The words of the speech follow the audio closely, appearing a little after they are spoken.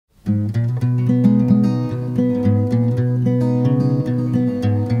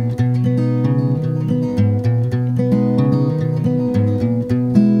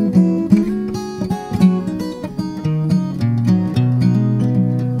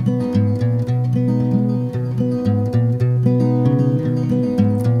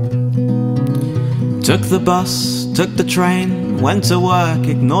Took the bus, took the train, went to work,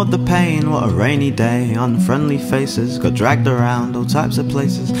 ignored the pain. What a rainy day, unfriendly faces, got dragged around all types of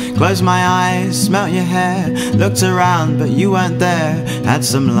places. Closed my eyes, smelt your hair, looked around but you weren't there. Had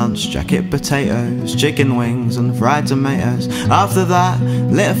some lunch, jacket potatoes, chicken wings and fried tomatoes. After that,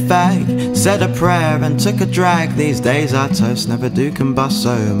 lit a fag, said a prayer and took a drag. These days our toast never do combust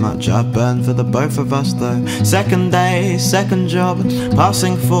so much. I've burned for the both of us though. Second day, second job,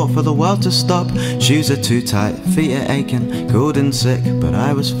 passing thought for the world to stop. Shoes are too tight, feet are aching, called in sick but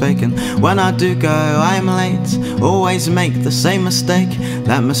I was faking. When I do go, I'm late, always make the same mistake.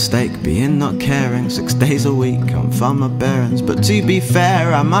 That mistake being not caring, 6 days a week on farmer bearings. But to be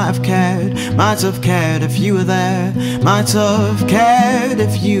fair, I might have cared if you were there. Might have cared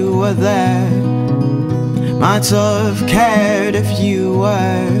if you were there. Might have cared if you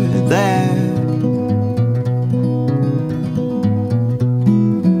were there.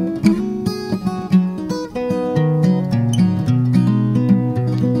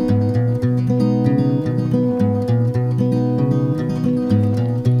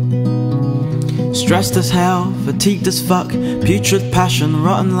 Stressed as hell, fatigued as fuck, putrid passion,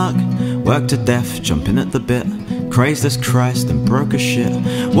 rotten luck. Worked to death, jumping at the bit, crazed as Christ and broke as shit.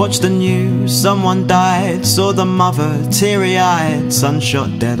 Watched the news, someone died, saw the mother, teary-eyed, son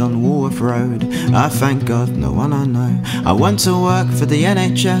shot dead on Woolworth Road. I thank God, no one I know. I went to work for the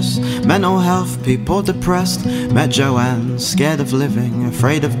NHS, mental health, people depressed. Met Joanne, scared of living,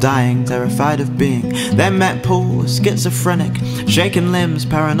 afraid of dying, terrified of being. Then met Paul, schizophrenic, shaking limbs,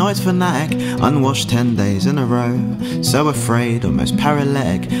 paranoid fanatic. Unwashed 10 days in a row, so afraid, almost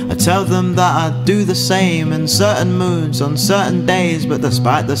paralytic. I tell them that I'd do the same in certain moods on certain days, but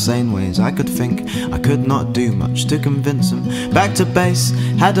despite the same ways I could think, I could not do much to convince them. Back to base,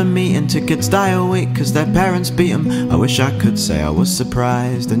 had a meeting, two kids die a week cause their parents beat them. I wish I could say I was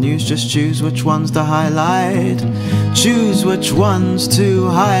surprised. The news just choose which ones to highlight, choose which ones to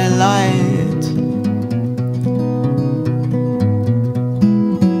highlight.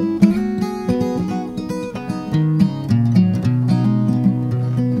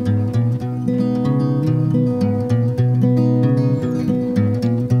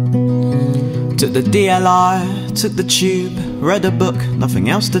 Took the DLR, took the tube, read a book, nothing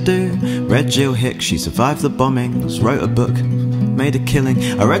else to do. Read Jill Hicks, she survived the bombings, wrote a book, made a killing.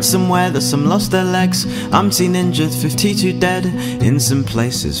 I read somewhere that some lost their legs, umpteen injured, 52 dead, in some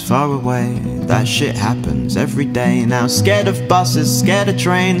places far away. That shit happens every day now. Scared of buses, scared of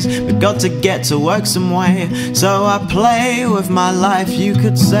trains, but got to get to work some way. So I play with my life, you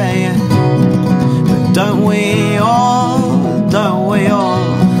could say. But don't we all, don't we all,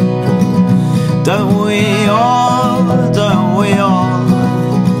 don't we all, don't we all?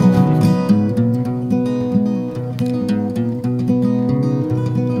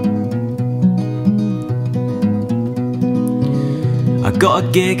 I got a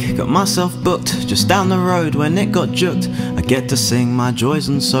gig, got myself booked, just down the road when it got juked. I get to sing my joys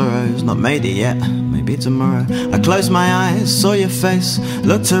and sorrows, not made it yet, maybe tomorrow. I closed my eyes, saw your face,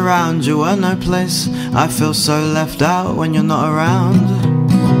 looked around, you were no place. I feel so left out when you're not around.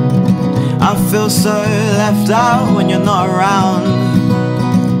 I feel so left out when you're not around.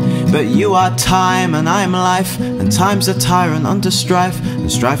 But you are time and I'm life, and time's a tyrant unto strife,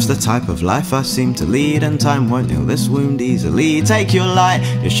 and strife's the type of life I seem to lead, and time won't heal this wound easily. Take your light,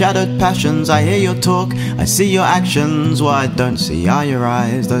 your shadowed passions, I hear your talk, I see your actions. What I don't see are your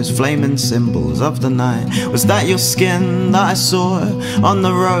eyes, those flaming symbols of the night. Was that your skin that I saw on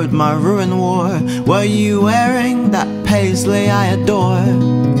the road my ruin wore? Were you wearing that paisley I adore?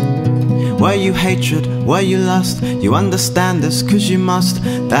 Were you hatred, were you lust? You understand this cause you must,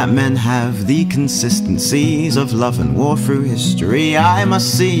 that men have the consistencies of love and war through history. I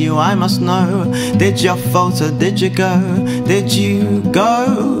must see you, I must know. Did you falter, did you go? Did you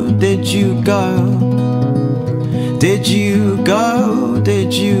go, did you go? Did you go,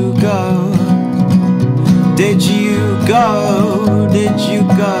 did you go? Did you go, did you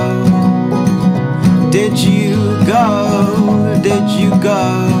go? Did you go, did you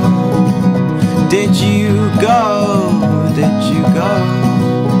go? Did you go, did you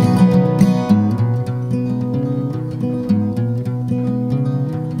go?